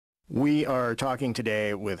We are talking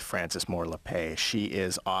today with Frances Moore Lappe. She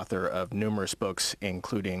is author of numerous books,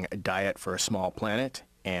 including Diet for a Small Planet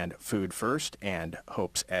and Food First and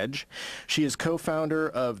Hope's Edge. She is co-founder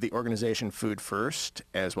of the organization Food First,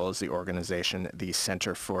 as well as the organization the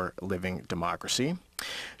Center for Living Democracy.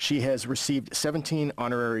 She has received 17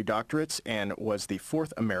 honorary doctorates and was the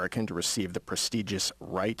fourth American to receive the prestigious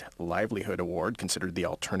Right Livelihood Award, considered the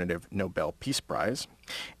alternative Nobel Peace Prize.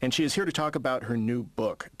 And she is here to talk about her new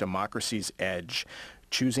book, Democracy's Edge,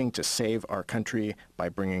 Choosing to Save Our Country by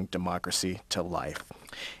Bringing Democracy to Life.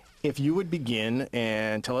 If you would begin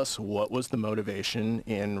and tell us what was the motivation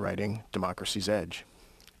in writing Democracy's Edge?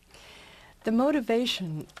 The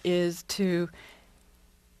motivation is to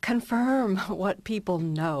confirm what people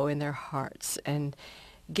know in their hearts and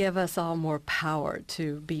give us all more power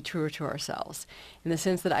to be truer to ourselves, in the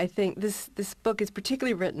sense that I think this book is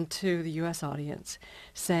particularly written to the U.S. audience,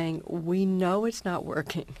 saying we know it's not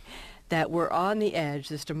working, that we're on the edge,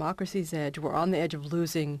 this democracy's edge, we're on the edge of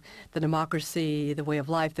losing the democracy, the way of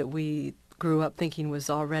life that we grew up thinking was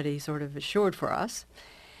already sort of assured for us,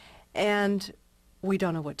 and we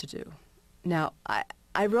don't know what to do. Now,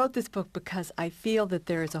 I wrote this book because I feel that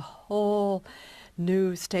there is a whole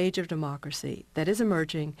new stage of democracy that is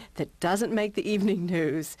emerging, that doesn't make the evening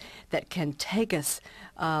news, that can take us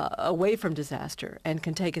away from disaster and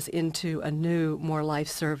can take us into a new, more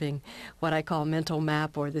life-serving, what I call mental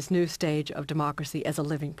map, or this new stage of democracy as a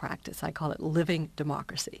living practice. I call it living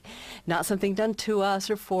democracy. Not something done to us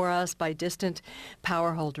or for us by distant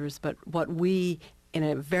power holders, but what we, in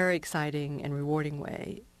a very exciting and rewarding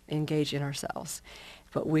way, engage in ourselves.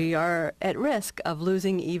 But we are at risk of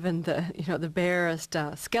losing even the barest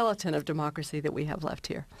skeleton of democracy that we have left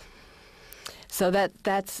here. So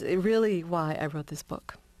that's really why I wrote this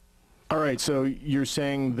book. All right, so you're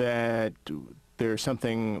saying that there's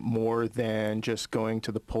something more than just going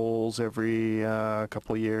to the polls every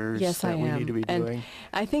couple of years that we need to be doing?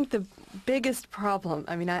 I think the biggest problem,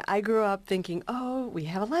 I grew up thinking, oh, we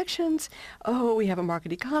have elections, oh, we have a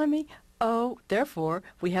market economy, oh, therefore,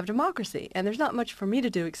 we have democracy. And there's not much for me to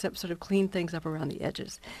do except sort of clean things up around the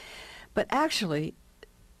edges. But actually,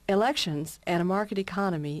 elections and a market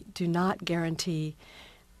economy do not guarantee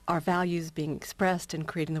our values being expressed and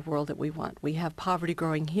creating the world that we want. We have poverty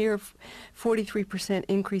growing here, 43%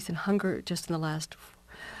 increase in hunger just in the last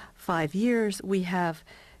 5 years. We have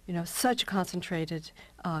such concentrated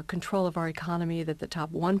control of our economy that the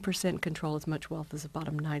top 1% control as much wealth as the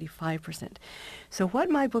bottom 95%. So what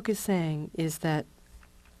my book is saying is that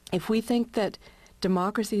if we think that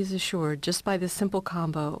democracy is assured just by this simple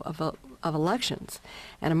combo of elections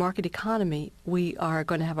and a market economy, we are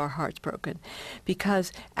going to have our hearts broken.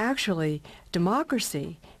 Because actually,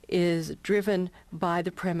 democracy is driven by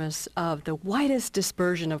the premise of the widest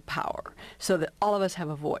dispersion of power, so that all of us have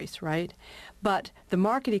a voice, right? But the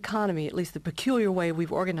market economy, at least the peculiar way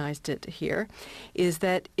we've organized it here, is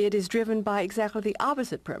that it is driven by exactly the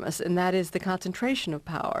opposite premise, and that is the concentration of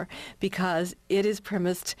power, because it is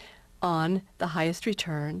premised on the highest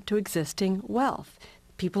return to existing wealth.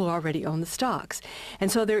 People who already own the stocks.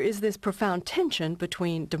 And so there is this profound tension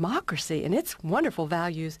between democracy and its wonderful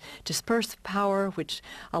values, dispersed power, which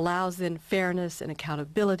allows then fairness and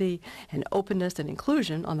accountability and openness and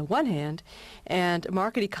inclusion on the one hand, and a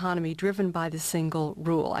market economy driven by the single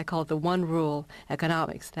rule. I call it the one rule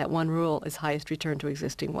economics. That one rule is highest return to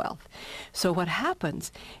existing wealth. So what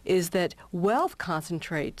happens is that wealth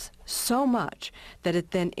concentrates so much that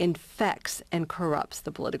it then infects and corrupts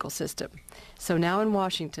the political system. So now in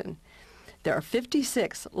Washington, there are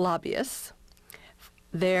 56 lobbyists.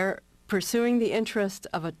 They're pursuing the interest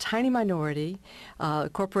of a tiny minority.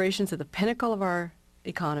 Corporations are the pinnacle of our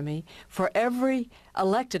economy for every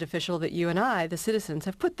elected official that you and I, the citizens,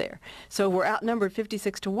 have put there. So we're outnumbered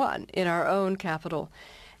 56-1 in our own capital.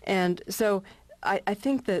 And so I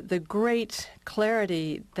think that the great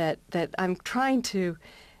clarity that I'm trying to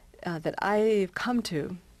that I've come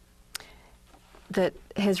to that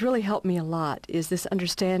has really helped me a lot is this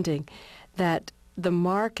understanding that the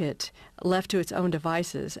market left to its own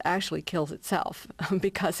devices actually kills itself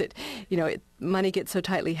because money gets so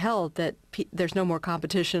tightly held that there's no more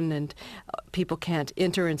competition and people can't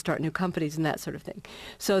enter and start new companies and that sort of thing.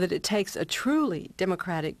 So that it takes a truly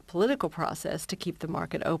democratic political process to keep the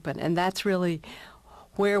market open. And that's really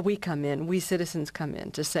where we come in, we citizens come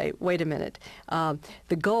in, to say, wait a minute,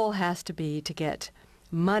 the goal has to be to get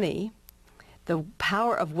money, the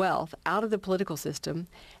power of wealth, out of the political system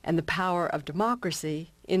and the power of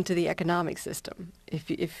democracy into the economic system.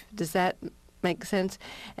 Does that make sense?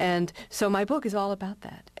 And so my book is all about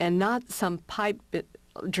that, and not some pipe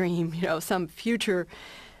dream, some future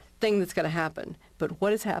thing that's going to happen, but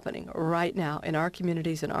what is happening right now in our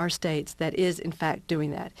communities, in our states, that is in fact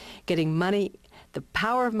doing that, getting money, the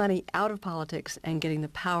power of money out of politics and getting the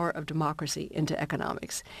power of democracy into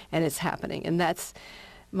economics. And it's happening. And that's,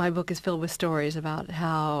 my book is filled with stories about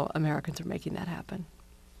how Americans are making that happen.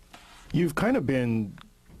 You've kind of been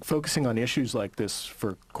focusing on issues like this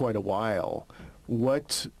for quite a while.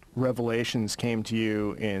 What revelations came to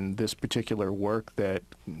you in this particular work that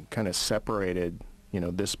kind of separated,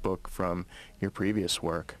 this book from your previous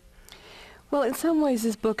work? Well, in some ways,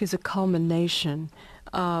 this book is a culmination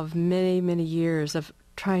of many, many years of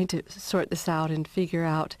trying to sort this out and figure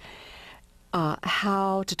out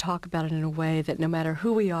how to talk about it in a way that no matter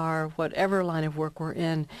who we are, whatever line of work we're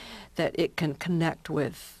in, that it can connect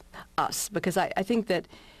with us. Because I think that,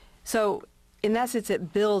 so in that sense,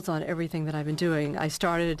 it builds on everything that I've been doing. I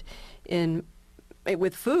started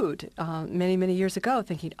with food many, many years ago,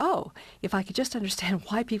 thinking, oh, if I could just understand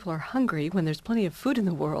why people are hungry when there's plenty of food in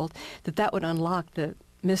the world, that would unlock the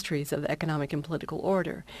mysteries of the economic and political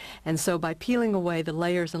order. And so by peeling away the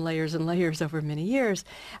layers and layers and layers over many years,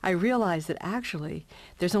 I realized that actually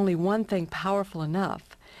there's only one thing powerful enough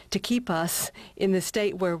to keep us in the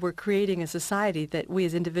state where we're creating a society that we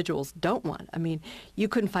as individuals don't want. I mean, you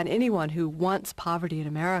couldn't find anyone who wants poverty in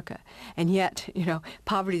America. And yet,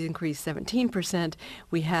 poverty's increased 17%.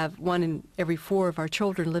 We have 1 in every 4 of our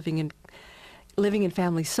children living in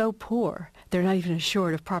families so poor they're not even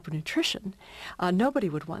assured of proper nutrition. Nobody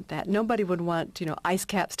would want that. Nobody would want, ice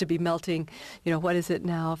caps to be melting, what is it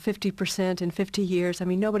now, 50% in 50 years. I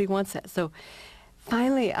mean, nobody wants that. So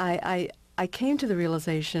finally, I came to the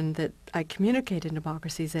realization that I communicated in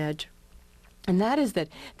Democracy's Edge, and that is that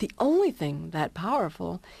the only thing that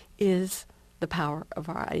powerful is the power of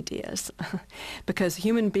our ideas. Because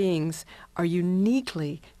human beings are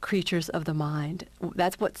uniquely creatures of the mind.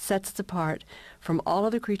 That's what sets us apart from all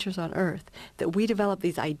other creatures on earth, that we develop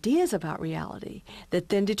these ideas about reality that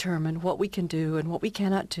then determine what we can do and what we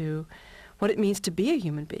cannot do, what it means to be a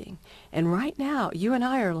human being. And right now, you and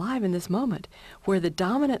I are alive in this moment where the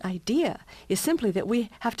dominant idea is simply that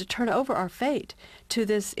we have to turn over our fate to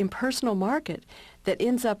this impersonal market that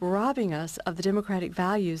ends up robbing us of the democratic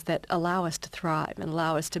values that allow us to thrive and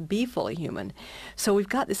allow us to be fully human. So we've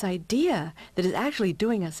got this idea that is actually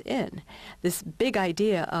doing us in, this big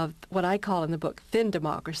idea of what I call in the book thin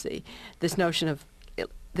democracy, this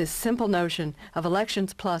simple notion of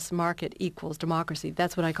elections plus market equals democracy.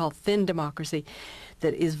 That's what I call thin democracy,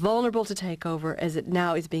 that is vulnerable to takeover as it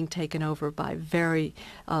now is being taken over by very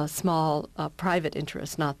small private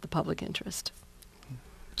interests, not the public interest.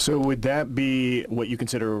 So would that be what you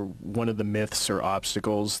consider one of the myths or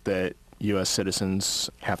obstacles that U.S. citizens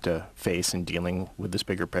have to face in dealing with this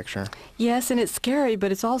bigger picture? Yes, and it's scary,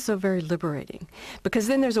 but it's also very liberating, because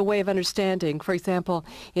then there's a way of understanding. For example,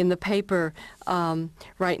 in the paper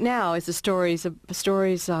right now is the stories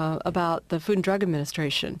about the Food and Drug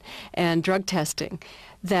Administration and drug testing,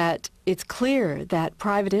 that it's clear that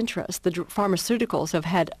private interests, the pharmaceuticals, have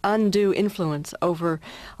had undue influence over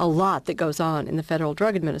a lot that goes on in the Federal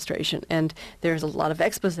Drug Administration. And there's a lot of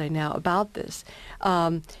expose now about this.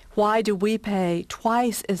 Why do we pay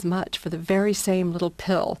twice as much for the very same little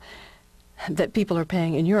pill that people are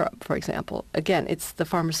paying in Europe, for example? Again, it's the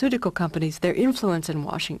pharmaceutical companies, their influence in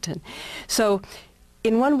Washington. So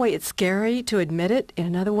in one way, it's scary to admit it. In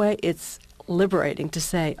another way, it's liberating to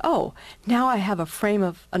say, oh, now I have a frame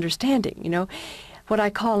of understanding, what I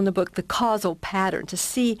call in the book the causal pattern, to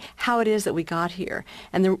see how it is that we got here.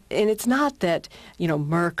 And it's not that,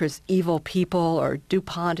 Merck is evil people or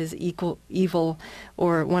DuPont is evil,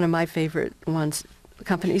 or one of my favorite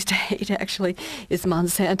companies to hate actually is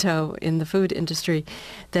Monsanto in the food industry,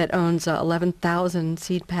 that owns 11,000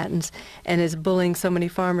 seed patents and is bullying so many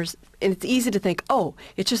farmers. And it's easy to think, oh,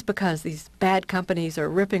 it's just because these bad companies are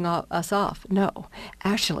ripping us off. No,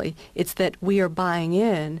 actually, it's that we are buying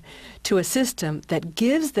in to a system that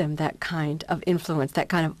gives them that kind of influence, that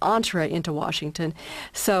kind of entree into Washington.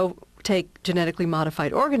 So take genetically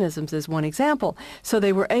modified organisms as one example. So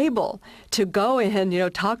they were able to go in,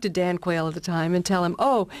 talk to Dan Quayle at the time and tell him,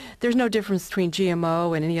 oh, there's no difference between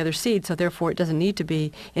GMO and any other seed, so therefore it doesn't need to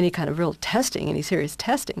be any kind of real testing, any serious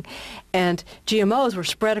testing. And GMOs were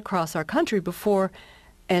spread across our country before,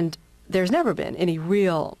 and there's never been any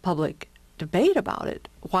real public debate about it.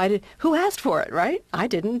 Who asked for it, right? I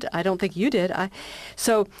didn't. I don't think you did.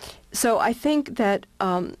 So I think that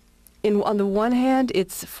on the one hand,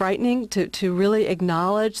 it's frightening to really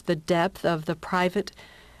acknowledge the depth of the private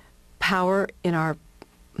power in our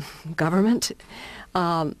government.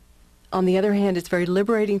 On the other hand, it's very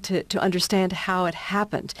liberating to understand how it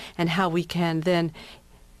happened and how we can then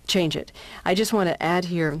change it. I just want to add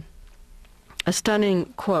here, a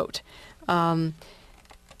stunning quote.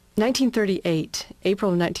 1938,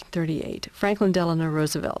 April of 1938, Franklin Delano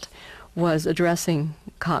Roosevelt was addressing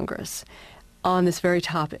Congress on this very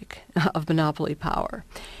topic of monopoly power.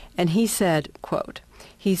 And he said, quote,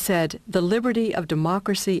 he said, "The liberty of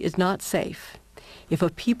democracy is not safe if a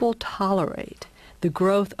people tolerate the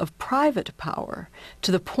growth of private power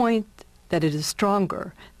to the point that it is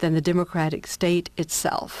stronger than the democratic state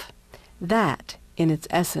itself. That, in its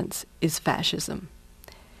essence, is fascism."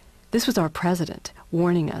 This was our president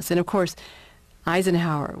warning us. And of course,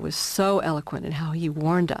 Eisenhower was so eloquent in how he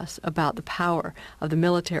warned us about the power of the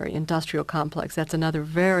military-industrial complex. That's another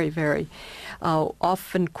very, very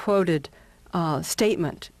often quoted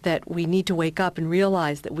statement, that we need to wake up and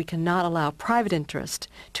realize that we cannot allow private interest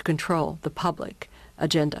to control the public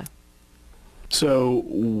agenda. So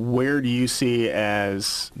where do you see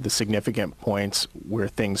as the significant points where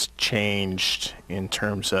things changed in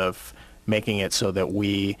terms of making it so that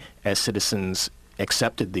we as citizens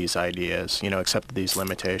accepted these ideas, accepted these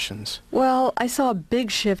limitations? Well, I saw a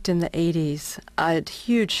big shift in the 80s, a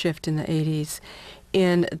huge shift in the 80s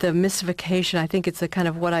in the mystification. I think it's a kind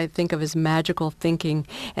of what I think of as magical thinking,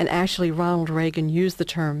 and actually Ronald Reagan used the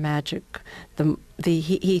term magic.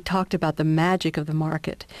 He talked about the magic of the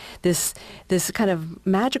market, this kind of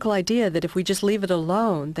magical idea that if we just leave it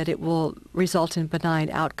alone, that it will result in benign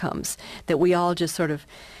outcomes, that we all just sort of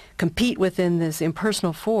compete within this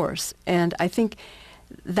impersonal force. And I think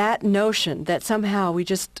that notion that somehow we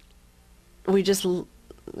just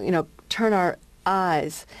turn our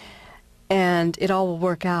eyes and it all will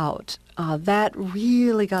work out, that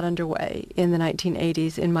really got underway in the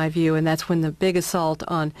 1980s, in my view, and that's when the big assault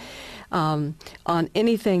on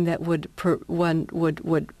anything that would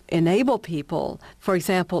enable people, for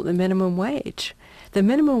example, the minimum wage. The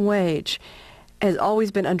minimum wage has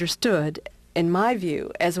always been understood, in my view,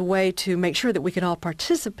 as a way to make sure that we can all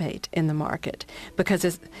participate in the market. Because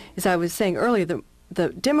as I was saying earlier, the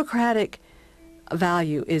democratic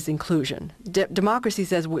value is inclusion. Democracy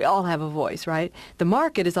says we all have a voice, right? The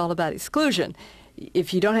market is all about exclusion.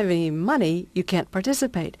 If you don't have any money, you can't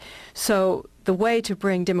participate. So the way to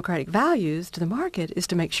bring democratic values to the market is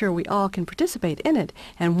to make sure we all can participate in it.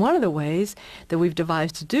 And one of the ways that we've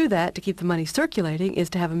devised to do that, to keep the money circulating, is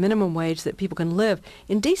to have a minimum wage that people can live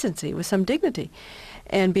in decency, with some dignity,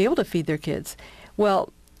 and be able to feed their kids.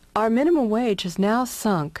 Well, our minimum wage has now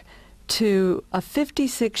sunk to a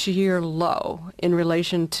 56-year low in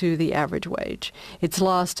relation to the average wage. It's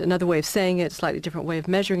lost, another way of saying it, slightly different way of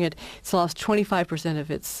measuring it, it's lost 25%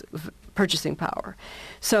 of its purchasing power.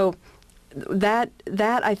 So that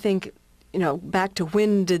I think, back to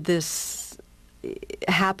when did this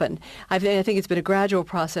happen? I think it's been a gradual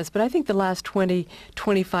process, but I think the last 20,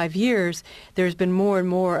 25 years, there's been more and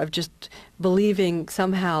more of just believing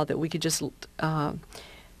somehow that we could just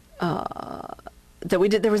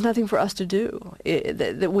there was nothing for us to do,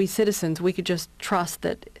 that we citizens, we could just trust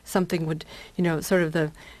that something would, sort of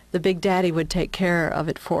the big daddy would take care of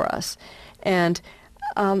it for us. And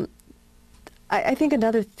I think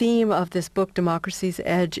another theme of this book, Democracy's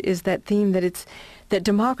Edge, is that theme that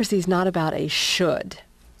democracy is not about a should.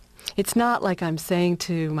 It's not like I'm saying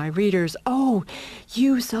to my readers, oh,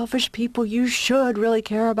 you selfish people, you should really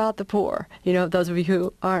care about the poor. Those of you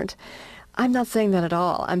who aren't. I'm not saying that at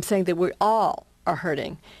all. I'm saying that we all are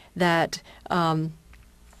hurting, that when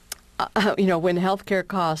healthcare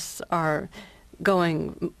costs are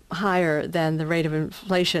going higher than the rate of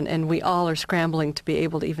inflation, and we all are scrambling to be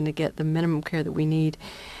able to even to get the minimum care that we need,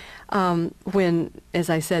 when, as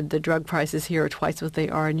I said, the drug prices here are twice what they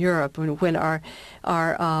are in Europe, when our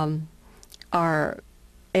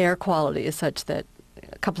air quality is such that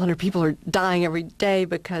a couple hundred people are dying every day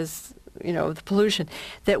because of the pollution,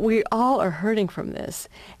 that we all are hurting from this,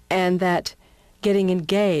 and that getting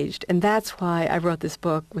engaged, and that's why I wrote this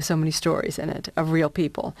book with so many stories in it of real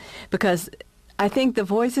people, because I think the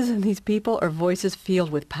voices in these people are voices filled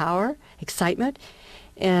with power, excitement,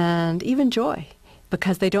 and even joy,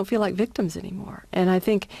 because they don't feel like victims anymore. And I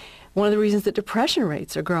think one of the reasons that depression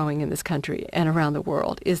rates are growing in this country and around the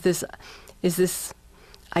world is this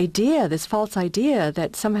idea, this false idea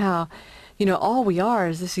that somehow, all we are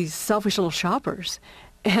is these selfish little shoppers,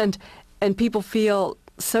 and people feel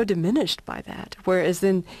so diminished by that. Whereas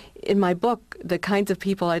in my book, the kinds of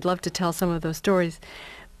people, I'd love to tell some of those stories,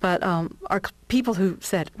 but are people who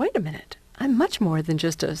said, wait a minute, I'm much more than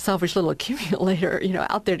just a selfish little accumulator,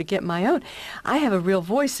 out there to get my own. I have a real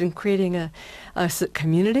voice in creating a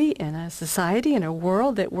community and a society and a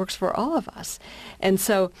world that works for all of us. And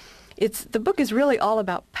so the book is really all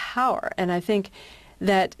about power, and I think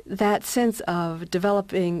that sense of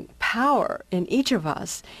developing power in each of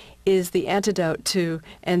us is the antidote to,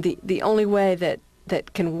 and the only way that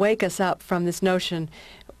can wake us up from this notion.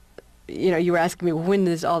 You were asking me, well, when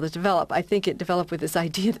does all this develop? I think it developed with this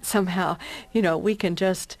idea that somehow, we can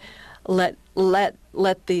just let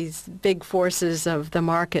these big forces of the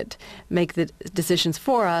market make the decisions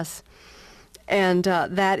for us, and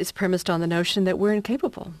that is premised on the notion that we're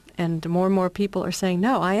incapable. And more people are saying,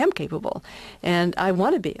 no, I am capable, and I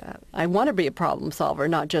want to be a problem solver,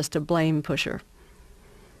 not just a blame pusher.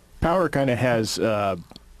 Power kind of has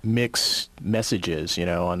mixed messages.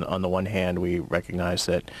 On the one hand, we recognize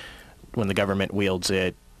that when the government wields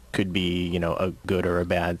it, could be, a good or a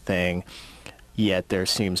bad thing. Yet there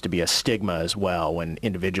seems to be a stigma as well when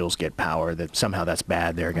individuals get power that somehow that's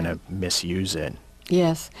bad, they're going to misuse it.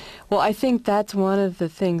 Yes. Well, I think that's one of the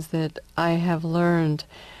things that I have learned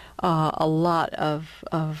a lot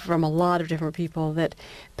from a lot of different people, that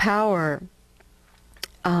power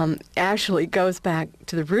actually goes back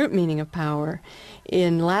to the root meaning of power.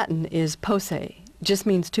 In Latin is posse. Just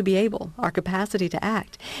means to be able, our capacity to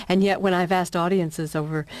act. And yet when I've asked audiences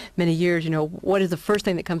over many years, what is the first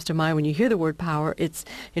thing that comes to mind when you hear the word power? It's,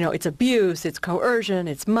 it's abuse, it's coercion,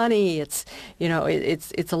 it's money, it's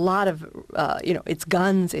a lot of, it's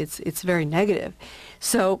guns, it's very negative.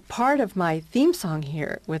 So part of my theme song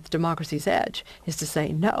here with Democracy's Edge is to say,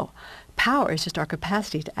 no, power is just our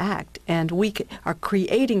capacity to act, and we are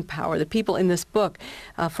creating power. The people in this book,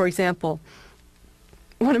 for example,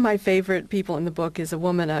 one of my favorite people in the book is a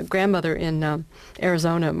woman, a grandmother in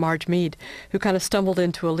Arizona, Marge Mead, who kind of stumbled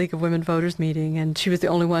into a League of Women Voters meeting, and she was the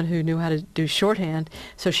only one who knew how to do shorthand,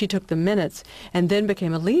 so she took the minutes and then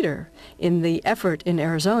became a leader in the effort in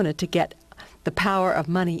Arizona to get the power of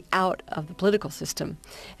money out of the political system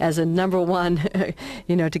as a number one,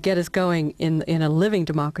 to get us going in a living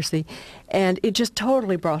democracy. And it just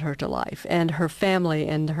totally brought her to life. And her family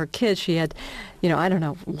and her kids, she had,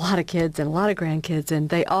 a lot of kids and a lot of grandkids, and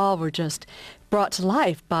they all were just brought to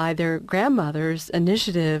life by their grandmother's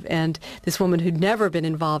initiative and this woman who'd never been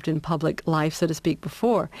involved in public life, so to speak,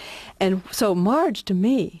 before. And so Marge, to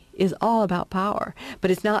me, is all about power,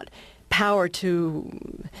 but it's not power to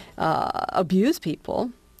abuse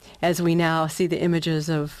people, as we now see the images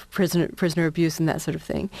of prisoner abuse and that sort of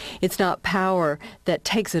thing. It's not power that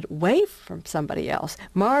takes it away from somebody else.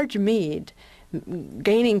 Marge Mead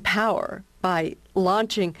gaining power by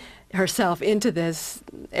launching herself into this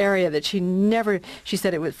area that she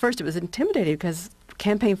said first it was intimidating because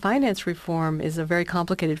campaign finance reform is a very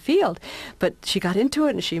complicated field, but she got into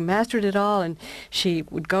it and she mastered it all, and she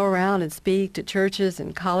would go around and speak to churches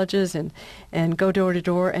and colleges and go door to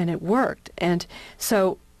door, and it worked. And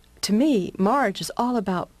so to me, Marge is all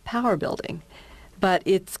about power building, but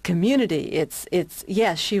it's community. It's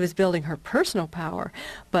yes, she was building her personal power,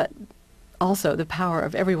 but also the power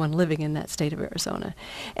of everyone living in that state of Arizona.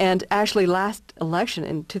 And actually last election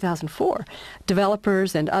in 2004,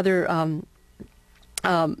 developers and other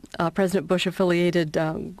President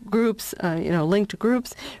Bush-affiliated groups, linked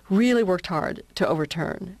groups, really worked hard to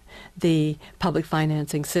overturn the public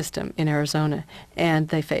financing system in Arizona, and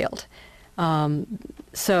they failed.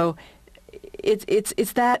 So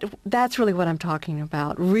it's that's really what I'm talking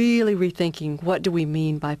about, really rethinking what do we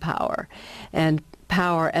mean by power, and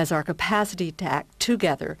power as our capacity to act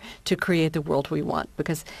together to create the world we want.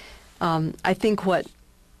 Because I think what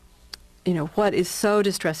is so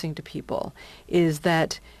distressing to people is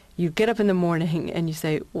that you get up in the morning and you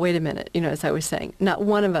say, wait a minute, as I was saying, not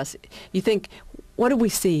one of us, you think, what did we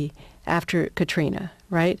see after Katrina,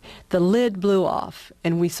 right? The lid blew off,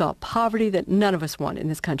 and we saw poverty that none of us want in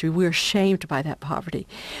this country. We were shamed by that poverty.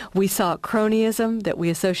 We saw cronyism that we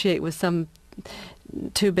associate with some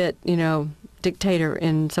two-bit, dictator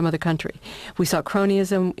in some other country. We saw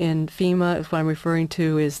cronyism in FEMA. What I'm referring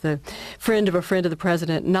to is the friend of the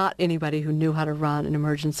president, not anybody who knew how to run an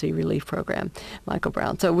emergency relief program, Michael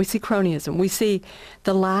Brown. So we see cronyism. We see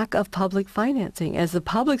the lack of public financing as the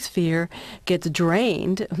public sphere gets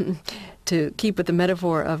drained, to keep with the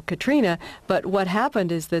metaphor of Katrina. But what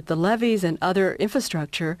happened is that the levees and other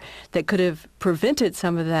infrastructure that could have prevented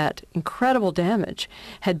some of that incredible damage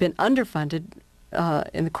had been underfunded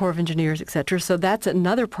in the Corps of Engineers, etc. So that's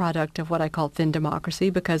another product of what I call thin democracy,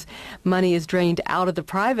 because money is drained out of the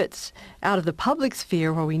public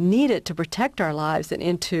sphere where we need it to protect our lives, and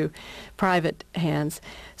into private hands.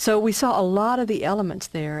 So we saw a lot of the elements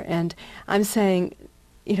there, and I'm saying,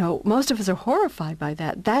 most of us are horrified by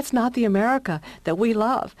that. That's not the America that we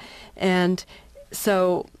love. And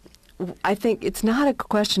so I think it's not a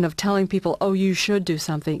question of telling people, oh, you should do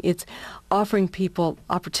something. It's offering people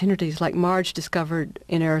opportunities like Marge discovered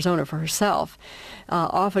in Arizona for herself,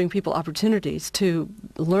 offering people opportunities to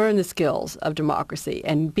learn the skills of democracy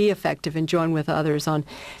and be effective and join with others on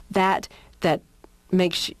that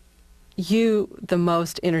makes you the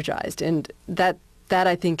most energized. And that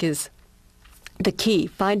I think is the key,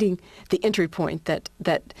 finding the entry point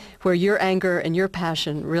that where your anger and your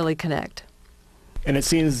passion really connect. And it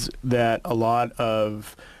seems that a lot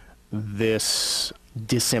of this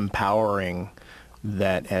disempowering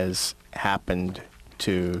that has happened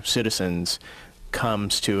to citizens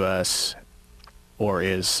comes to us or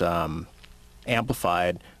is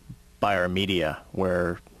amplified by our media,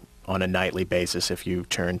 where on a nightly basis, if you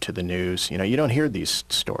turn to the news, you don't hear these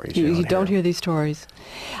stories. You don't hear these stories.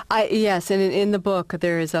 Yes, and in the book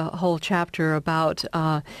there is a whole chapter about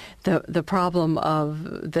the problem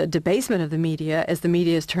of the debasement of the media as the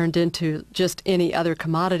media is turned into just any other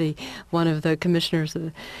commodity. One of the commissioners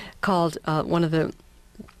called one of the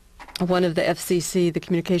FCC, the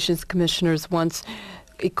communications commissioners, once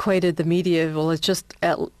equated the media, well, it's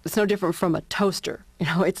no different from a toaster.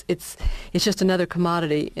 It's just another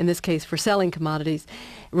commodity, in this case for selling commodities,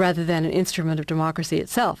 rather than an instrument of democracy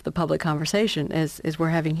itself, the public conversation, as we're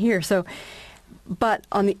having here. So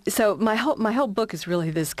my whole book is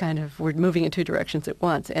really this kind of, we're moving in two directions at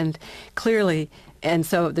once, and clearly, and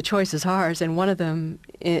so the choice is ours, and one of them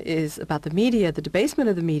is about the media, the debasement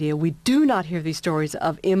of the media. We do not hear these stories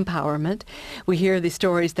of empowerment. We hear these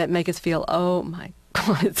stories that make us feel, oh my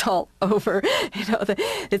God, it's all over.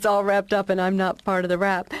 It's all wrapped up, and I'm not part of the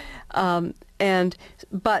wrap.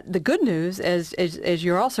 But the good news, as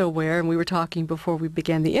you're also aware, and we were talking before we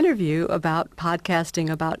began the interview about podcasting,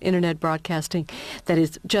 about internet broadcasting, that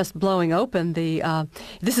is just blowing open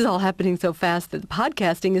this is all happening so fast that the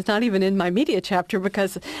podcasting is not even in my media chapter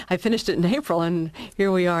because I finished it in April, and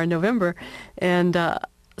here we are in November. And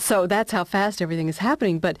so that's how fast everything is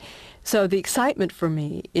happening. But so the excitement for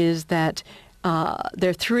me is that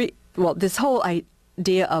there are this whole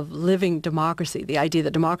idea of living democracy, the idea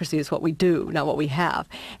that democracy is what we do, not what we have,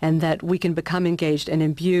 and that we can become engaged and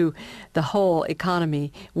imbue the whole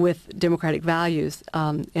economy with democratic values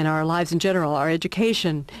in our lives in general, our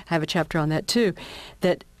education. I have a chapter on that too,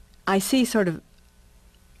 that I see sort of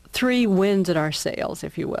three winds at our sails,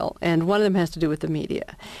 if you will, and one of them has to do with the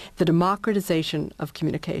media, the democratization of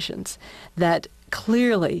communications, that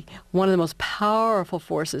clearly one of the most powerful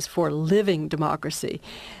forces for living democracy,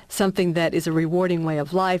 something that is a rewarding way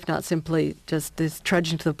of life, not simply just this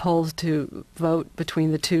trudging to the polls to vote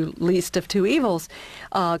between the two least of two evils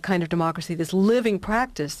kind of democracy. This living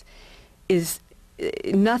practice is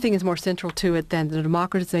nothing is more central to it than the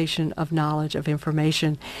democratization of knowledge, of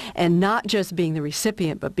information, and not just being the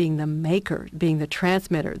recipient, but being the maker, being the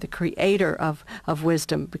transmitter, the creator of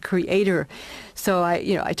wisdom, the creator. So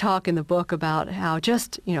I talk in the book about how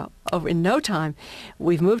just, over in no time,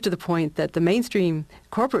 we've moved to the point that the mainstream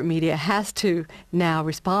corporate media has to now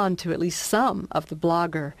respond to at least some of the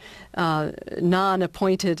blogger,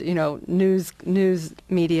 non-appointed, news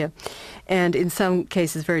media, and in some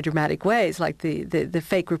cases very dramatic ways, like the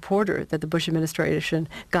fake reporter that the Bush administration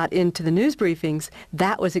got into the news briefings.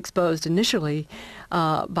 That was exposed initially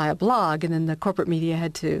by a blog, and then the corporate media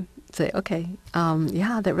had to say, okay,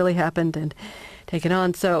 yeah, that really happened, and take it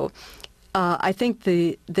on. So I think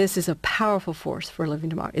this is a powerful force for living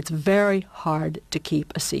tomorrow. It's very hard to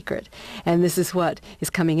keep a secret. And this is what is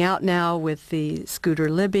coming out now with the Scooter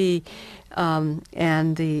Libby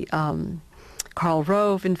and the Karl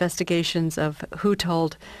Rove investigations of who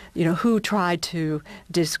tried to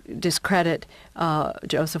discredit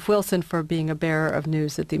Joseph Wilson for being a bearer of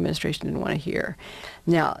news that the administration didn't want to hear.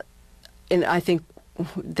 Now, and I think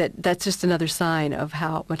that's just another sign of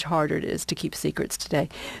how much harder it is to keep secrets today.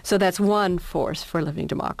 So that's one force for living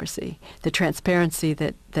democracy, the transparency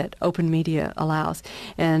that open media allows.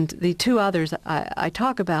 And the two others I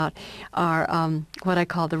talk about are what I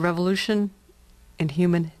call the revolution in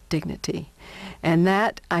human dignity. And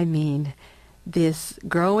that, I mean, this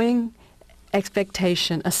growing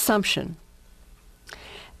assumption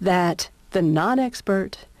that the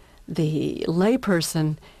non-expert, the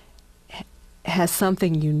layperson, has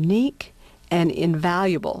something unique and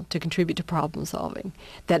invaluable to contribute to problem solving,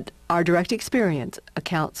 that our direct experience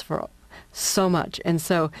accounts for so much. And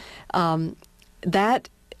so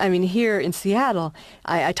here in Seattle,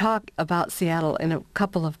 I talk about Seattle in a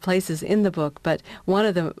couple of places in the book, but one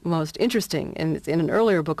of the most interesting, and it's in an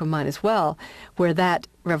earlier book of mine as well, where that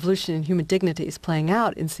revolution in human dignity is playing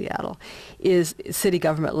out in Seattle, is city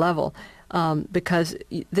government level. because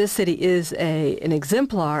this city is an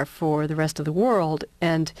exemplar for the rest of the world,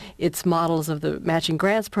 and its models of the matching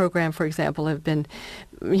grants program, for example, have been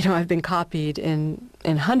copied in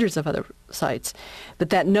hundreds of other sites. But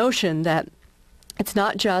that notion that it's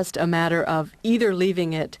not just a matter of either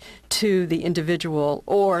leaving it to the individual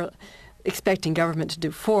or expecting government to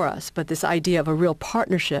do for us, but this idea of a real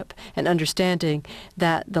partnership and understanding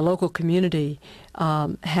that the local community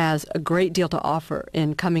has a great deal to offer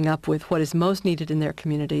in coming up with what is most needed in their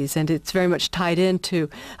communities. And it's very much tied into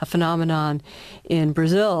a phenomenon in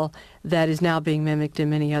Brazil that is now being mimicked in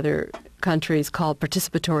many other countries called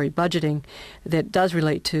participatory budgeting, that does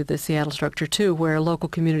relate to the Seattle structure too, where local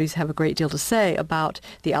communities have a great deal to say about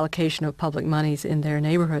the allocation of public monies in their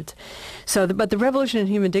neighborhoods. But the revolution in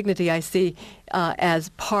human dignity I see as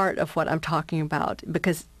part of what I'm talking about,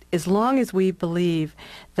 because as long as we believe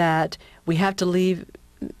that we have to leave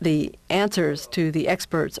the answers to the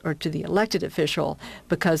experts or to the elected official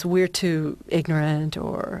because we're too ignorant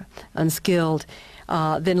or unskilled,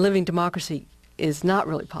 then living democracy is not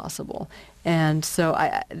really possible. And so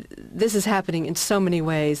this is happening in so many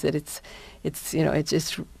ways that it's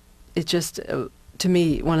just to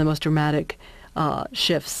me one of the most dramatic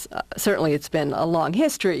shifts. Certainly it's been a long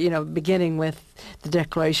history, beginning with the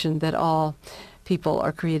declaration that all people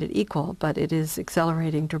are created equal, but it is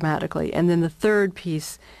accelerating dramatically. And then the third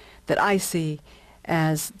piece that I see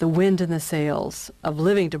as the wind in the sails of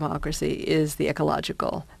living democracy is the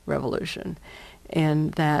ecological revolution.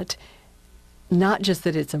 And that not just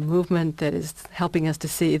that it's a movement that is helping us to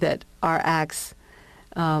see that our acts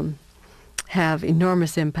have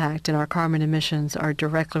enormous impact and our carbon emissions are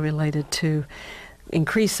directly related to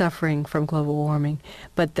increased suffering from global warming,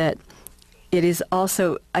 but that it is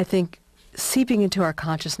also, I think, seeping into our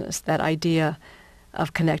consciousness, that idea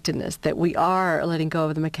of connectedness, that we are letting go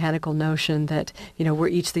of the mechanical notion that, we're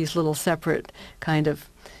each these little separate kind of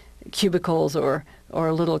cubicles or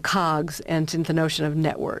little cogs, and the notion of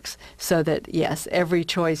networks. So that, yes, every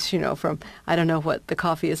choice, from, I don't know what the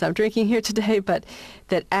coffee is I'm drinking here today, but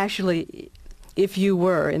that actually, if you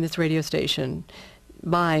were in this radio station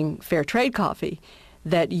buying fair trade coffee,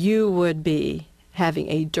 that you would be having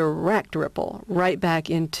a direct ripple right back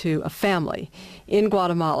into a family in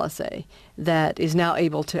Guatemala, say, that is now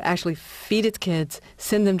able to actually feed its kids,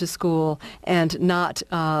 send them to school, and not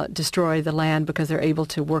destroy the land because they're able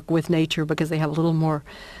to work with nature because they have a little more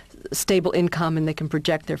stable income and they can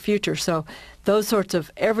project their future. So those sorts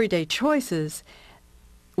of everyday choices,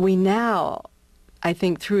 we now, I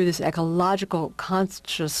think, through this ecological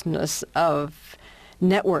consciousness of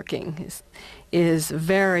networking is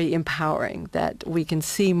very empowering, that we can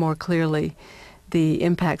see more clearly the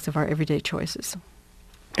impacts of our everyday choices.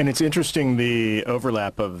 And it's interesting, the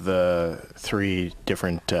overlap of the three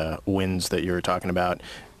different winds that you were talking about,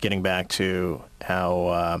 getting back to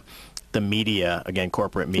how the media, again,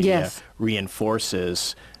 corporate media, yes,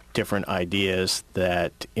 reinforces different ideas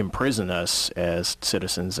that imprison us as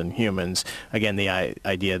citizens and humans. Again, the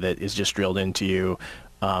idea that is just drilled into you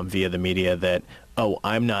via the media that, oh,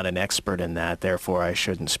 I'm not an expert in that, therefore I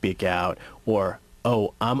shouldn't speak out, or,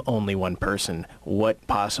 oh, I'm only one person. What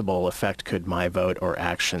possible effect could my vote or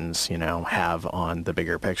actions, have on the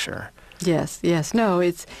bigger picture? Yes. No,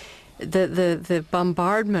 it's the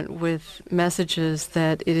bombardment with messages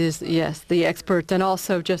that it is, yes, the experts, and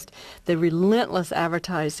also just the relentless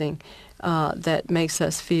advertising that makes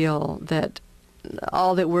us feel that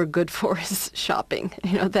all that we're good for is shopping.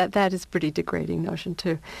 That is a pretty degrading notion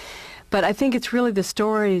too. But I think it's really the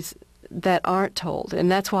stories that aren't told.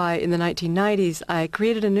 And that's why in the 1990s I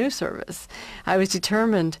created a news service. I was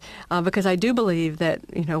determined, because I do believe that,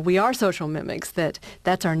 we are social mimics,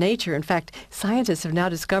 that's our nature. In fact, scientists have now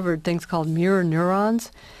discovered things called mirror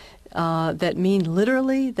neurons that mean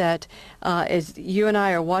literally that as you and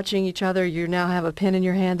I are watching each other, you now have a pen in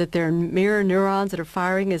your hand, that there are mirror neurons that are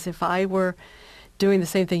firing as if I were doing the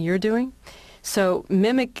same thing you're doing. So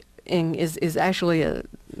mimicking is actually a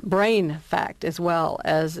brain fact as well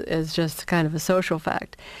as just kind of a social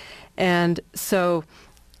fact. And so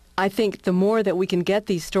I think the more that we can get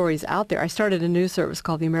these stories out there, I started a news service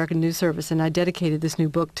called the American News Service, and I dedicated this new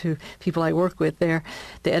book to people I work with there,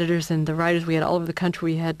 the editors and the writers. We had all over the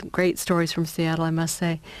country. We had great stories from Seattle, I must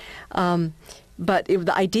say. But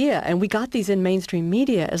the idea, and we got these in mainstream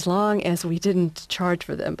media as long as we didn't charge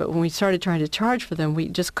for them. But when we started trying to charge for them, we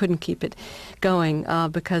just couldn't keep it going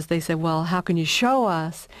because they said, well, how can you show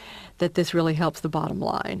us that this really helps the bottom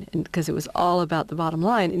line? And because it was all about the bottom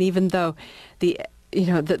line. And even though the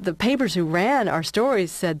papers who ran our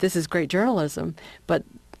stories said this is great journalism, but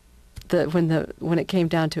when it came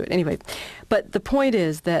down to it, anyway. But the point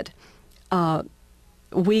is that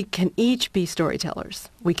we can each be storytellers.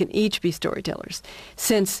 We can each be storytellers.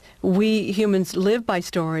 Since we humans live by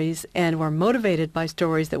stories and we're motivated by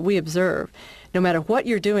stories that we observe, no matter what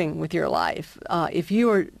you're doing with your life, if you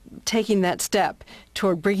are taking that step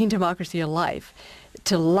toward bringing democracy to life,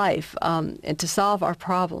 and to solve our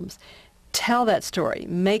problems, tell that story,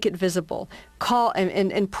 make it visible, call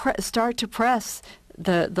and start to press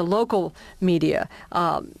the local media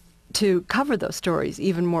to cover those stories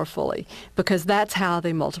even more fully, because that's how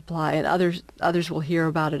they multiply, and others will hear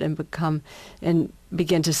about it and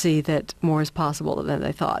begin to see that more is possible than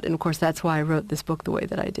they thought. And of course, that's why I wrote this book the way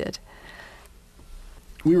that I did.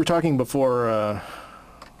 We were talking before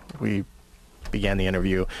we began the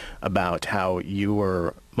interview about how you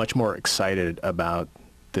were much more excited about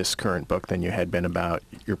this current book than you had been about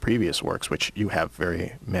your previous works, which you have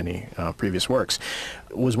very many previous works.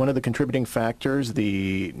 Was one of the contributing factors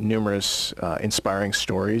the numerous inspiring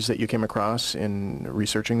stories that you came across in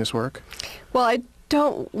researching this work? Well, I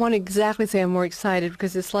don't want to exactly say I'm more excited,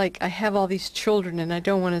 because it's like I have all these children and I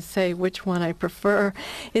don't want to say which one I prefer.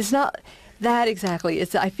 It's not that exactly.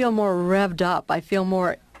 I feel more revved up. I feel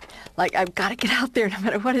more like I've got to get out there no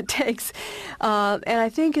matter what it takes. And I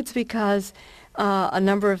think it's because a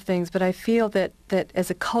number of things, but I feel that as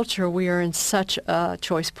a culture we are in such a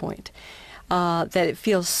choice point that it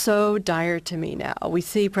feels so dire to me now. We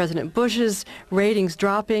see President Bush's ratings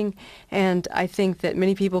dropping, and I think that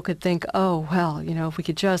many people could think, oh, well, if we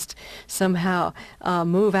could just somehow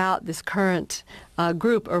move out this current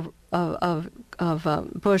group of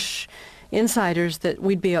Bush insiders, that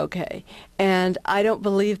we'd be okay. And I don't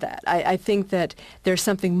believe that. I think that there's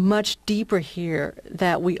something much deeper here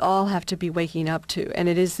that we all have to be waking up to. And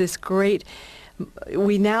it is this great,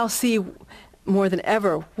 we now see more than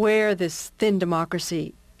ever where this thin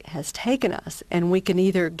democracy has taken us. And we can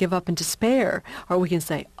either give up in despair, or we can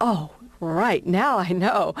say, oh, right, now I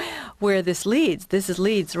know where this leads.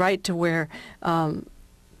 Leads right to where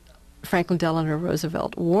Franklin Delano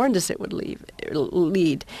Roosevelt warned us it would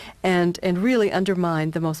lead, and really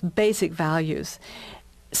undermine the most basic values.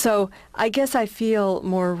 So I guess I feel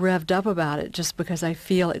more revved up about it just because I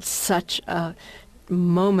feel it's such a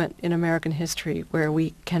moment in American history where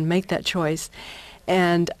we can make that choice.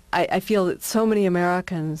 And I feel that so many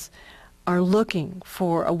Americans are looking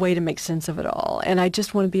for a way to make sense of it all. And I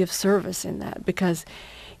just want to be of service in that, because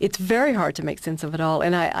it's very hard to make sense of it all.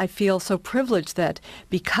 And I feel so privileged that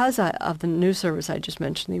because of the news service I just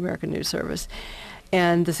mentioned, the American News Service,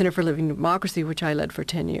 and the Center for Living Democracy, which I led for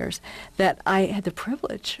 10 years, that I had the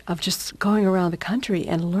privilege of just going around the country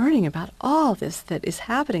and learning about all this that is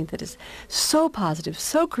happening, that is so positive,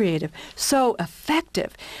 so creative, so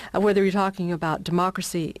effective, whether you're talking about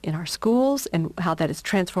democracy in our schools and how that is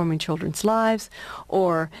transforming children's lives,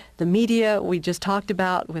 or the media we just talked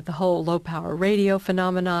about with the whole low-power radio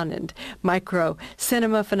phenomenon and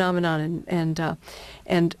micro-cinema phenomenon,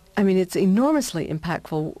 and I mean, it's enormously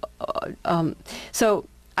impactful. So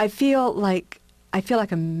I feel like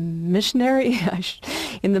a missionary,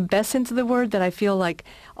 in the best sense of the word, that I feel like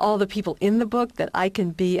all the people in the book, that I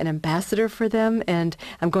can be an ambassador for them. And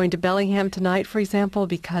I'm going to Bellingham tonight, for example,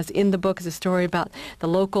 because in the book is a story about the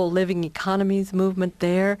local living economies movement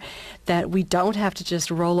there, that we don't have to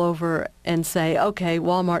just roll over and say, okay,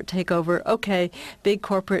 Walmart take over, okay, big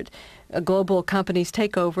corporate global companies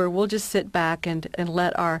take over, we'll just sit back and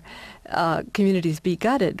let our communities be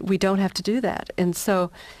gutted. We don't have to do that. And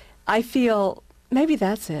so I feel, maybe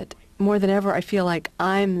that's it. More than ever, I feel like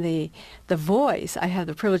I'm the voice. I have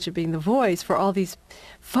the privilege of being the voice for all these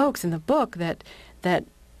folks in the book that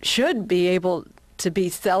should be able to be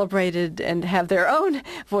celebrated and have their own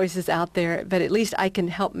voices out there, but at least I can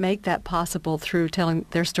help make that possible through telling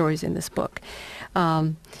their stories in this book.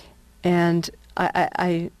 And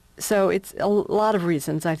so it's a lot of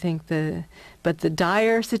reasons, I think, but the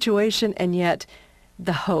dire situation and yet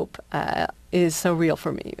the hope is so real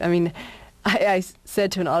for me. I mean, I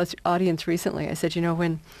said to an audience recently, I said,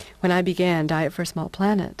 when I began Diet for a Small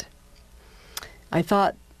Planet, I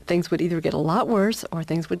thought things would either get a lot worse or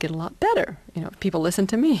things would get a lot better, if people listened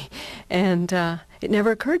to me. And it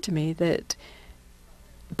never occurred to me that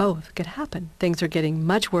both could happen. Things are getting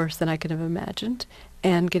much worse than I could have imagined,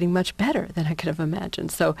 and getting much better than I could have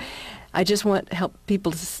imagined. So I just want to help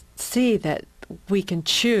people to see that we can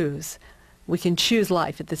choose. We can choose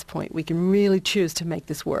life at this point. We can really choose to make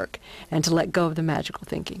this work and to let go of the magical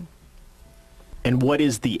thinking. And what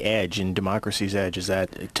is the edge in Democracy's Edge? Is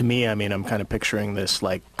that, to me, I mean, I'm kind of picturing this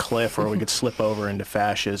like cliff where we could slip over into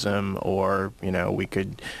fascism, or, we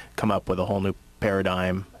could come up with a whole new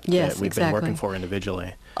paradigm that we've been working for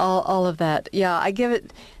individually. All of that. Yeah, I give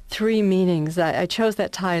it 3 meanings. I chose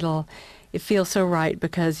that title it feels so right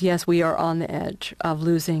because, yes, we are on the edge of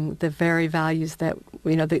losing the very values that,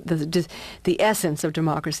 the essence of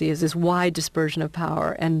democracy is this wide dispersion of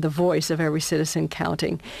power and the voice of every citizen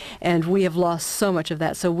counting. And we have lost so much of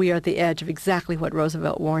that. So we are at the edge of exactly what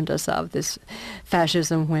Roosevelt warned us of, this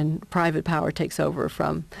fascism when private power takes over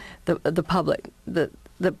from the public.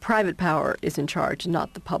 The private power is in charge,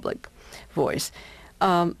 not the public voice.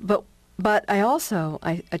 But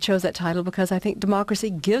I chose that title because I think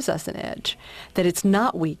democracy gives us an edge, that it's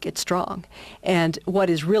not weak, it's strong. And what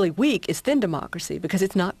is really weak is thin democracy because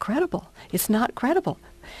it's not credible. It's not credible.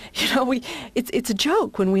 It's a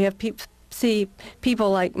joke when we have see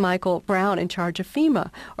people like Michael Brown in charge of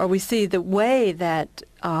FEMA, or we see the way that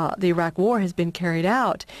the Iraq War has been carried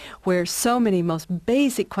out, where so many most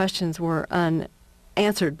basic questions were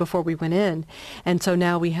answered before we went in, and so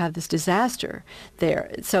now we have this disaster there.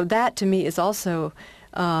 So that to me is also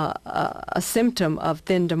a symptom of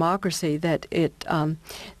thin democracy, that it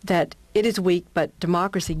is weak, but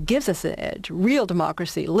democracy gives us an edge. Real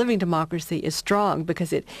democracy, living democracy, is strong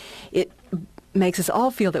because it makes us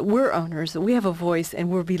all feel that we're owners, that we have a voice, and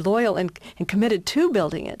we'll be loyal and committed to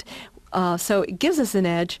building it. So it gives us an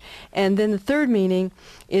edge. And then the third meaning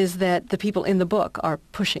is that the people in the book are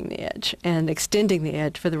pushing the edge and extending the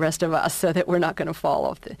edge for the rest of us so that we're not going to fall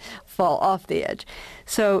off the edge.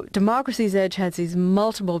 So democracy's edge has these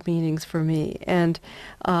multiple meanings for me. And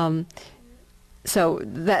so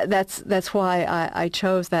that's why I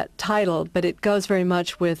chose that title, but it goes very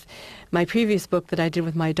much with my previous book that I did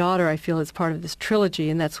with my daughter. I feel it's part of this trilogy,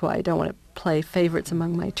 and that's why I don't want to play favorites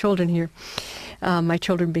among my children here, my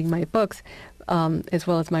children being my books, as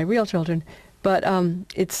well as my real children. But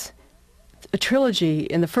it's a trilogy,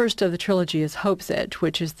 and the first of the trilogy is Hope's Edge,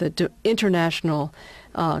 which is the international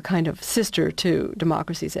kind of sister to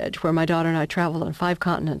Democracy's Edge, where my daughter and I traveled on 5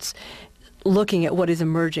 continents looking at what is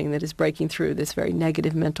emerging, that is breaking through this very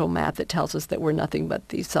negative mental map that tells us that we're nothing but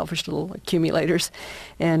these selfish little accumulators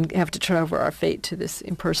and have to turn over our fate to this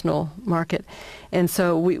impersonal market. And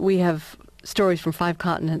so we have stories from 5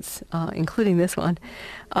 continents, including this one.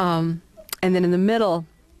 And then in the middle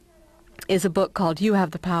is a book called You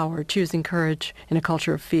Have the Power, Choosing Courage in a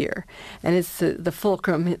Culture of Fear. And it's the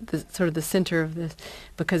fulcrum, sort of the center of this,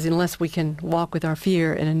 because unless we can walk with our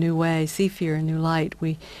fear in a new way, see fear in new light,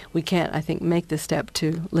 we can't, I think, make the step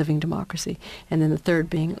to living democracy. And then the third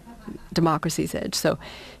being Democracy's Edge. So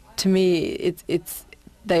to me,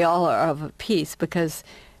 they all are of a piece, because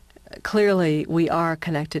clearly we are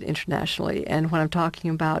connected internationally, and what I'm talking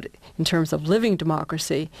about in terms of living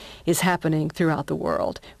democracy is happening throughout the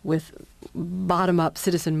world with bottom-up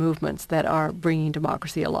citizen movements that are bringing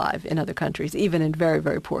democracy alive in other countries, even in very,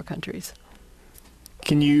 very poor countries.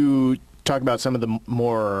 Can you talk about some of the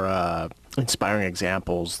more inspiring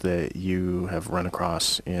examples that you have run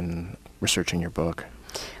across in researching your book?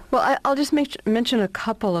 Well, I'll just mention a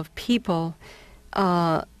couple of people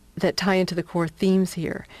that tie into the core themes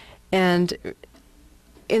here. And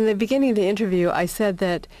in the beginning of the interview, I said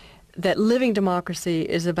that living democracy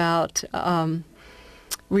is about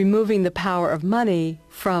removing the power of money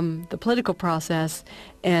from the political process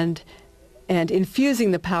and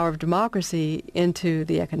infusing the power of democracy into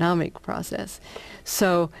the economic process.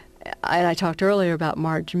 So, and I talked earlier about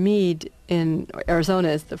Marge Mead in Arizona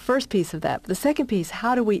as the first piece of that. But the second piece,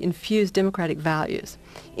 how do we infuse democratic values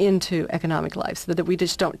into economic life so that we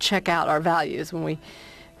just don't check out our values when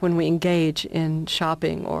we engage in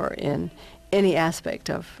shopping or in any aspect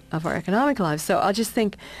of our economic lives. So I'll just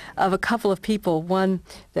think of a couple of people. One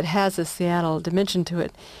that has a Seattle dimension to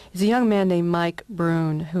it is a young man named Mike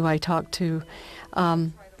Brune, who I talked to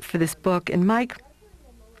for this book. And Mike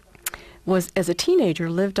was, as a teenager,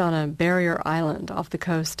 lived on a barrier island off the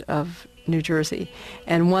coast of New Jersey.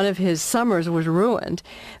 And one of his summers was ruined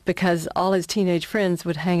because all his teenage friends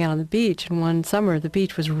would hang out on the beach. And one summer, the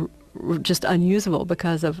beach was just unusable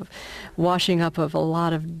because of washing up of a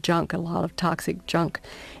lot of junk, a lot of toxic junk.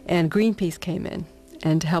 And Greenpeace came in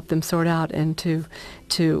and to help them sort out and to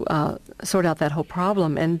sort out that whole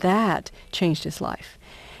problem. And that changed his life.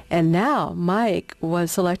 And now Mike was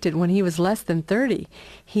selected when he was less than 30.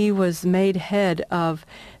 He was made head of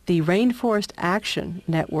the Rainforest Action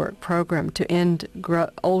Network program to end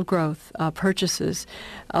old growth purchases,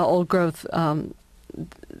 old growth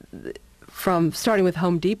from starting with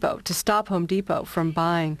Home Depot, to stop Home Depot from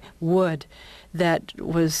buying wood that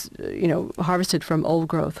was, harvested from old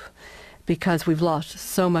growth, because we've lost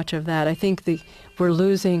so much of that. I think we're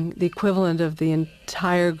losing the equivalent of the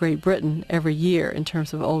entire Great Britain every year in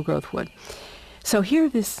terms of old growth wood. So here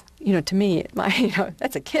this, to me,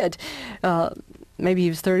 that's a kid, maybe he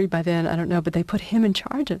was 30 by then, I don't know, but they put him in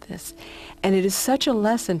charge of this. And it is such a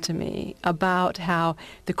lesson to me about how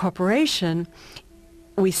the corporation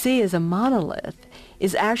we see as a monolith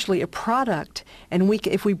is actually a product, and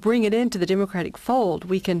if we bring it into the democratic fold,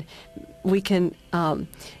 we can begin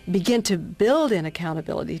to build in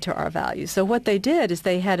accountability to our values. So what they did is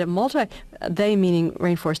they had they meaning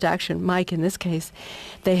Rainforest Action, Mike in this case,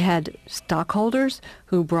 they had stockholders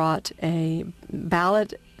who brought a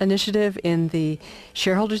ballot initiative in the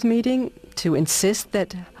shareholders meeting to insist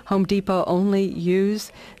that Home Depot only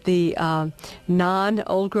use the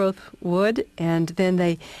non-old growth wood, and then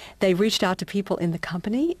they reached out to people in the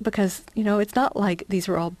company because, it's not like these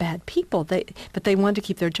were all bad people, but they wanted to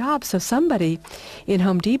keep their jobs. So somebody in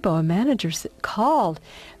Home Depot, a manager, called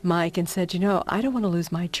Mike and said, I don't want to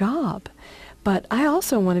lose my job, but I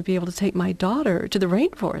also want to be able to take my daughter to the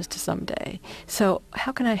rainforest someday. So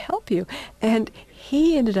how can I help you? And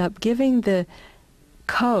he ended up giving the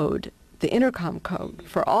code, the intercom code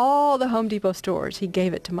for all the Home Depot stores. He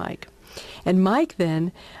gave it to Mike. And Mike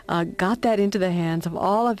then got that into the hands of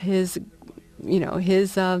all of his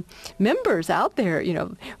members out there,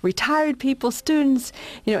 retired people, students,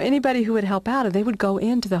 anybody who would help out, and they would go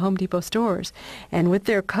into the Home Depot stores. And with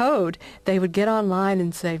their code, they would get online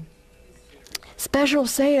and say, special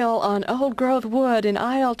sale on old growth wood in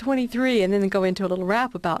aisle 23, and then go into a little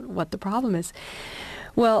rap about what the problem is.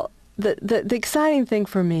 Well, the exciting thing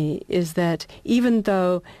for me is that even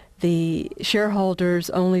though the shareholders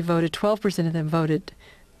only voted, 12% of them voted,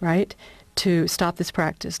 right, to stop this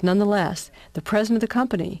practice, nonetheless, the president of the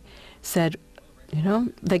company said,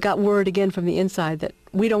 they got word again from the inside that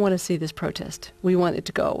we don't want to see this protest. We want it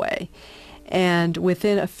to go away. And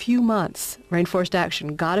within a few months, Rainforest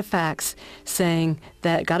Action got a fax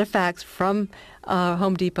from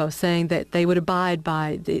Home Depot saying that they would abide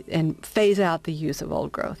by and phase out the use of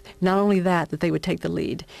old growth. Not only that they would take the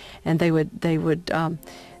lead, and they would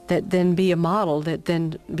that then be a model that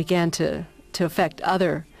then began to affect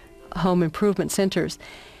other home improvement centers.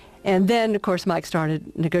 And then, of course, Mike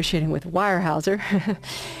started negotiating with Weyerhaeuser,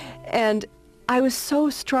 and I was so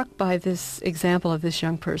struck by this example of this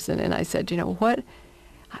young person, and I said,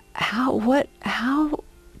 how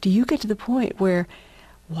do you get to the point where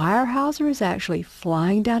Weyerhaeuser is actually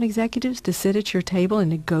flying down executives to sit at your table and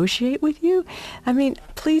negotiate with you? I mean,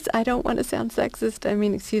 please, I don't want to sound sexist. I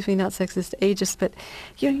mean, excuse me, not sexist, ageist, but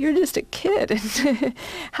you're just a kid. And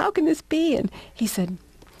how can this be? And he said,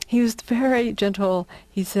 he was very gentle.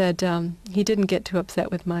 He said he didn't get too upset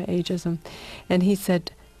with my ageism. And he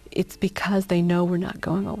said, it's because they know we're not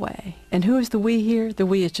going away. And who is the we here? The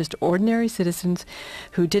we is just ordinary citizens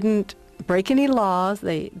who didn't break any laws.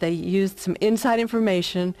 They used some inside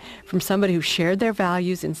information from somebody who shared their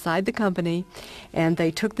values inside the company, and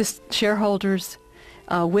they took the shareholders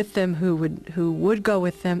with them who would go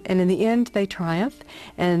with them. And in the end, they triumphed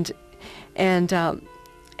and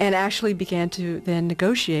actually began to then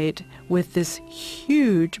negotiate with this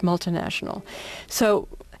huge multinational. So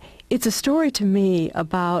it's a story to me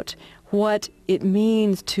about what it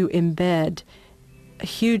means to embed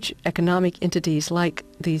huge economic entities like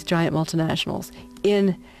these giant multinationals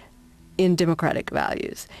in democratic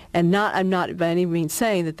values. And I'm not by any means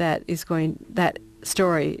saying that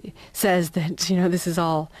story says that, this is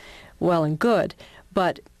all well and good,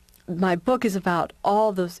 but my book is about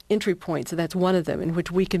all those entry points, and that's one of them, in which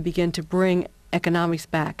we can begin to bring economics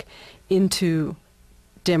back into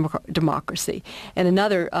democracy. And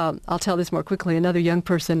another, I'll tell this more quickly, another young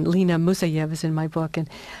person, Lena Musayev, is in my book, and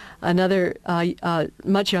another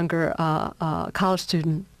much younger college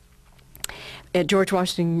student at George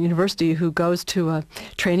Washington University who goes to a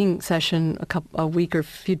training session a week or a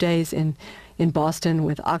few days in Boston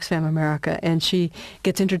with Oxfam America, and she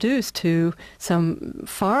gets introduced to some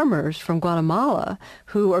farmers from Guatemala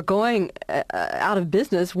who are going out of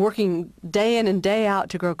business, working day in and day out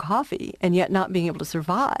to grow coffee, and yet not being able to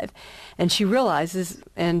survive. And she realizes,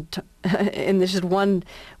 and this is one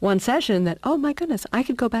session, that, oh my goodness, I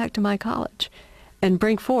could go back to my college and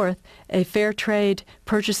bring forth a fair trade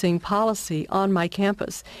purchasing policy on my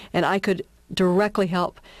campus, and I could directly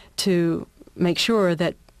help to make sure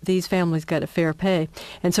that these families got a fair pay.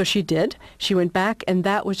 And so she did. She went back, and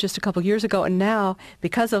that was just a couple years ago. And now,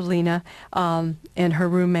 because of Lena and her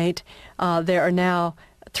roommate, there are now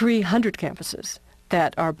 300 campuses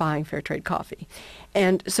that are buying fair trade coffee.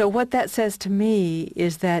 And so what that says to me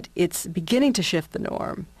is that it's beginning to shift the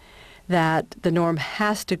norm, that the norm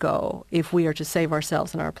has to go if we are to save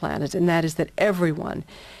ourselves and our planet, and that is that everyone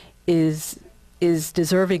is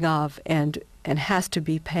deserving of and has to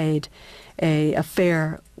be paid a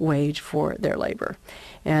fair wage for their labor.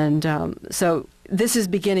 And so this is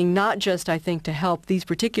beginning not just, I think, to help these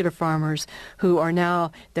particular farmers who are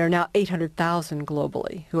now, there are now 800,000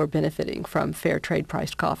 globally who are benefiting from fair trade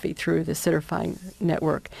priced coffee through the certifying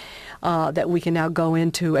network, that we can now go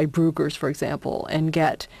into a Bruegger's, for example, and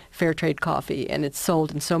get fair trade coffee, and it's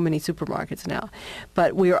sold in so many supermarkets now.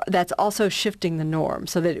 But that's also shifting the norm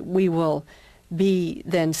so that we will be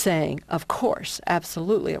then saying, of course,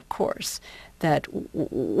 absolutely, of course, that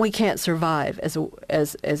we can't survive as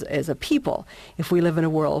a people if we live in a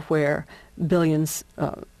world where billions,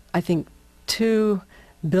 I think 2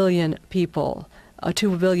 billion people,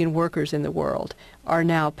 2 billion workers in the world are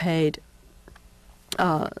now paid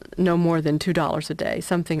no more than $2 a day,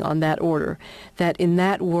 something on that order, that in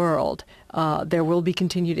that world there will be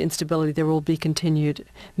continued instability, there will be continued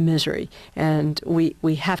misery, and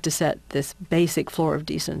we have to set this basic floor of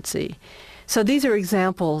decency. So these are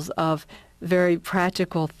examples of very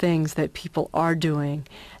practical things that people are doing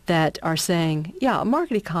that are saying, yeah, a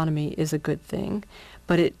market economy is a good thing,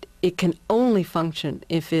 but it can only function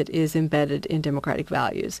if it is embedded in democratic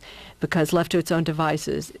values, because left to its own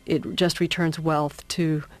devices, it just returns wealth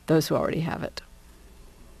to those who already have it.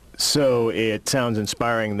 So it sounds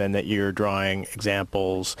inspiring then that you're drawing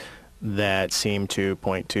examples that seem to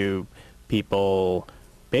point to people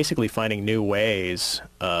basically finding new ways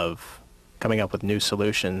of coming up with new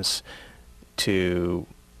solutions to,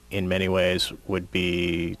 in many ways, would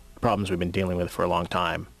be problems we've been dealing with for a long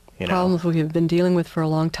time. Problems we have been dealing with for a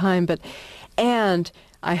long time, and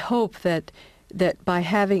I hope that by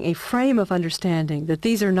having a frame of understanding that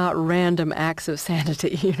these are not random acts of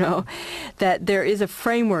sanity, that there is a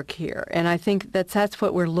framework here, and I think that's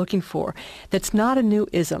what we're looking for. That's not a new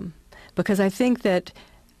ism, because I think that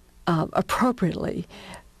appropriately,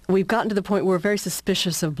 we've gotten to the point where we're very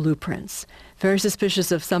suspicious of blueprints, very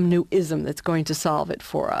suspicious of some new ism that's going to solve it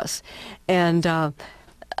for us. And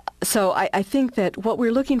so I think that what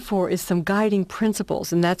we're looking for is some guiding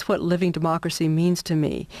principles, and that's what living democracy means to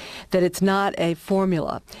me, that it's not a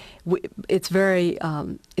formula. It's very,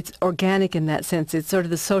 it's organic in that sense. It's sort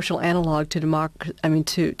of the social analog to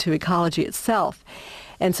to ecology itself.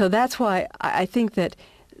 And so that's why I think that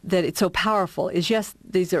it's so powerful is, yes,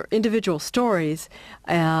 these are individual stories,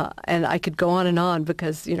 and I could go on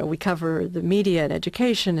because, we cover the media and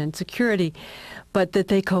education and security, but that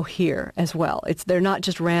they cohere as well. They're not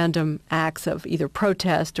just random acts of either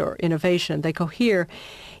protest or innovation. They cohere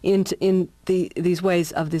in these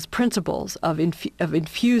ways of these principles of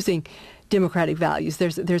infusing democratic values.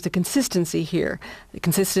 There's a consistency here, the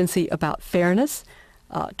consistency about fairness,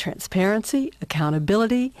 transparency,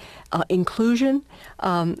 accountability, inclusion.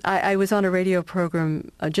 I was on a radio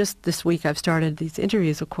program just this week. I've started these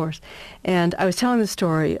interviews, of course, and I was telling the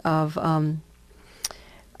story of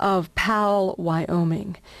Powell,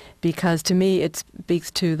 Wyoming, because to me it speaks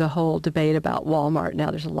to the whole debate about Walmart. Now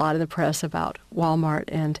there's a lot in the press about Walmart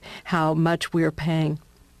and how much we're paying.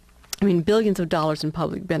 Billions of dollars in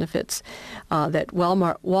public benefits that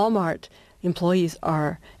Walmart employees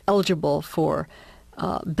are eligible for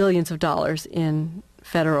billions of dollars in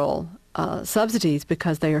federal subsidies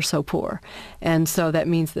because they are so poor. And so that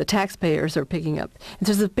means the taxpayers are picking up. And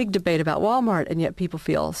so there's a big debate about Walmart, and yet people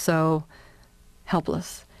feel so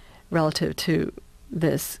helpless relative to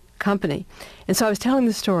this company. And so I was telling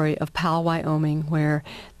the story of Powell, Wyoming, where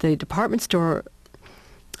the department store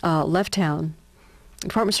left town, the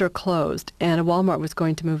department store closed, and a Walmart was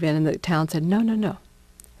going to move in, and the town said, no,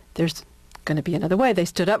 there's going to be another way. They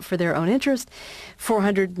stood up for their own interest.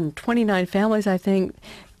 429 families, I think,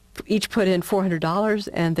 each put in $400,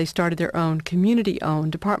 and they started their own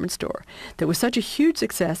community-owned department store that was such a huge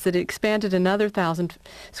success that it expanded another 1,000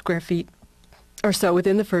 square feet or so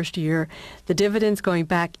within the first year. The dividends going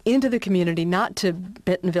back into the community, not to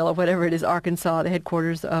Bentonville or whatever it is, Arkansas, the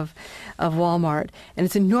headquarters of Walmart. And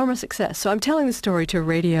it's enormous success. So I'm telling the story to a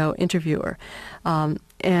radio interviewer,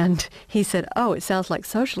 and he said, "Oh, it sounds like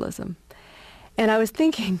socialism." And I was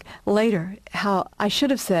thinking later how I should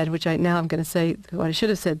have said, which now I'm going to say what I should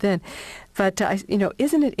have said then, but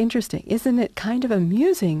isn't it interesting? Isn't it kind of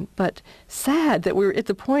amusing but sad that we're at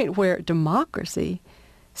the point where democracy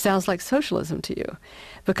sounds like socialism to you?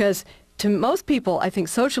 Because to most people, I think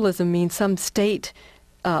socialism means some state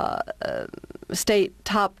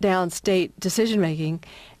top-down state decision-making.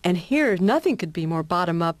 And here, nothing could be more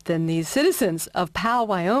bottom-up than these citizens of Powell,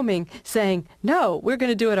 Wyoming, saying, no, we're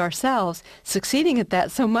going to do it ourselves, succeeding at that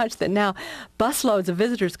so much that now busloads of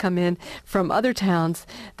visitors come in from other towns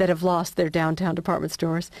that have lost their downtown department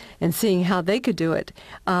stores and seeing how they could do it.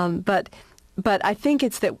 But I think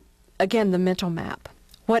it's that, again, the mental map.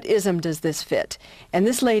 what ism does this fit? And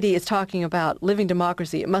this lady is talking about living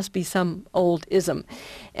democracy. It must be some old ism.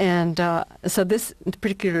 And so this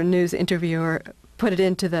particular news interviewer put it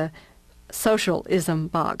into the socialism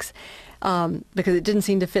box because it didn't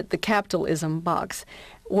seem to fit the capitalism box.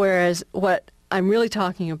 Whereas what I'm really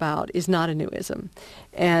talking about is not a new ism.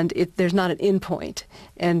 And there's not an end point.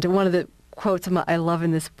 And one of the quotes I love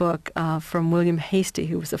in this book from William Hastie,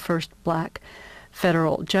 who was the first black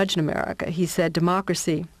federal judge in America. He said,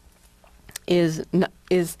 democracy is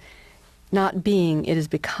not being, it is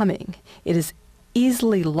becoming. It is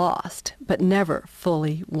easily lost, but never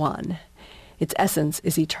fully won. Its essence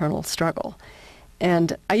is eternal struggle.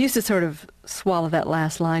 And I used to sort of swallow that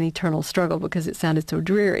last line, eternal struggle, because it sounded so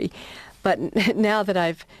dreary. But now that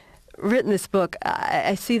I've written this book,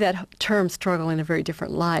 I see that term struggle in a very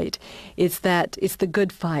different light. It's the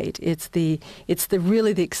good fight. It's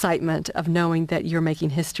really the excitement of knowing that you're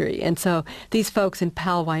making history. And so these folks in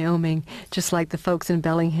Powell, Wyoming, just like the folks in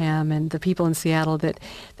Bellingham and the people in Seattle that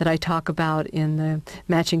I talk about in the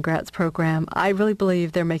Matching Grants program, I really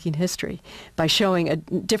believe they're making history by showing a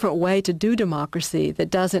different way to do democracy that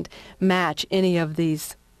doesn't match any of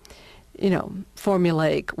these,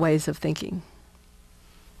 formulaic ways of thinking.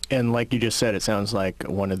 And like you just said, it sounds like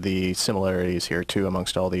one of the similarities here, too,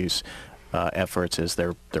 amongst all these efforts is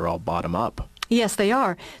they're all bottom-up. Yes, they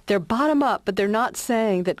are. They're bottom-up, but they're not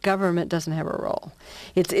saying that government doesn't have a role.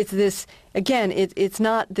 It's this, again, it's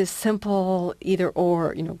not this simple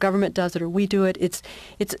either-or, government does it or we do it. It's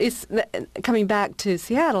coming back to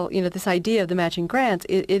Seattle, this idea of the matching grants,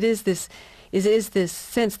 it is this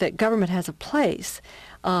sense that government has a place,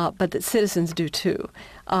 but that citizens do too.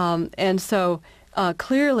 And so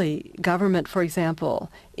clearly, government, for example,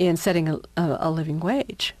 in setting a living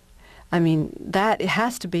wage, I mean, that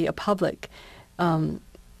has to be a public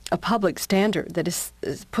standard that is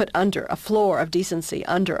put under a floor of decency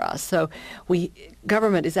under us. So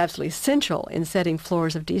government is absolutely essential in setting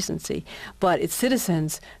floors of decency, but it's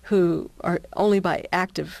citizens who are only by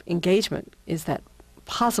active engagement is that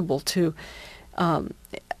possible to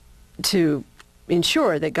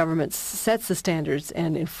ensure that government sets the standards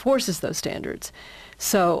and enforces those standards.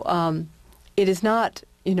 So it is not,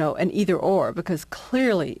 an either-or, because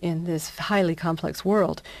clearly in this highly complex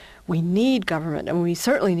world, we need government, and we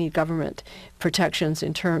certainly need government protections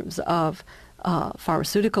in terms of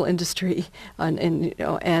pharmaceutical industry and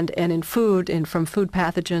in food and from food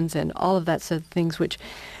pathogens and all of that sort of things, which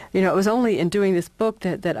it was only in doing this book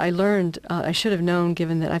that I learned, I should have known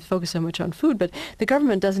given that I focus so much on food, but the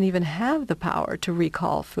government doesn't even have the power to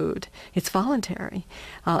recall food. It's voluntary,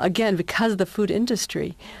 again, because of the food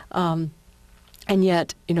industry. And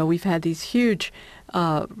yet, we've had these huge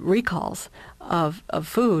recalls of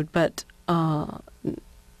food, but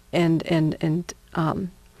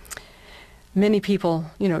many people,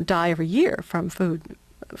 die every year from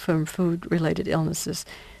food-related illnesses.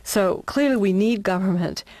 So clearly we need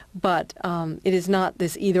government, but it is not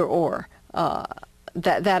this either-or.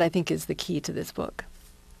 That I think is the key to this book.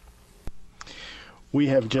 We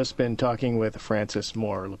have just been talking with Frances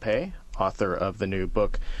Moore Lappe, author of the new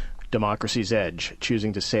book, Democracy's Edge,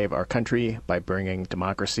 Choosing to Save Our Country by Bringing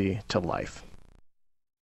Democracy to Life.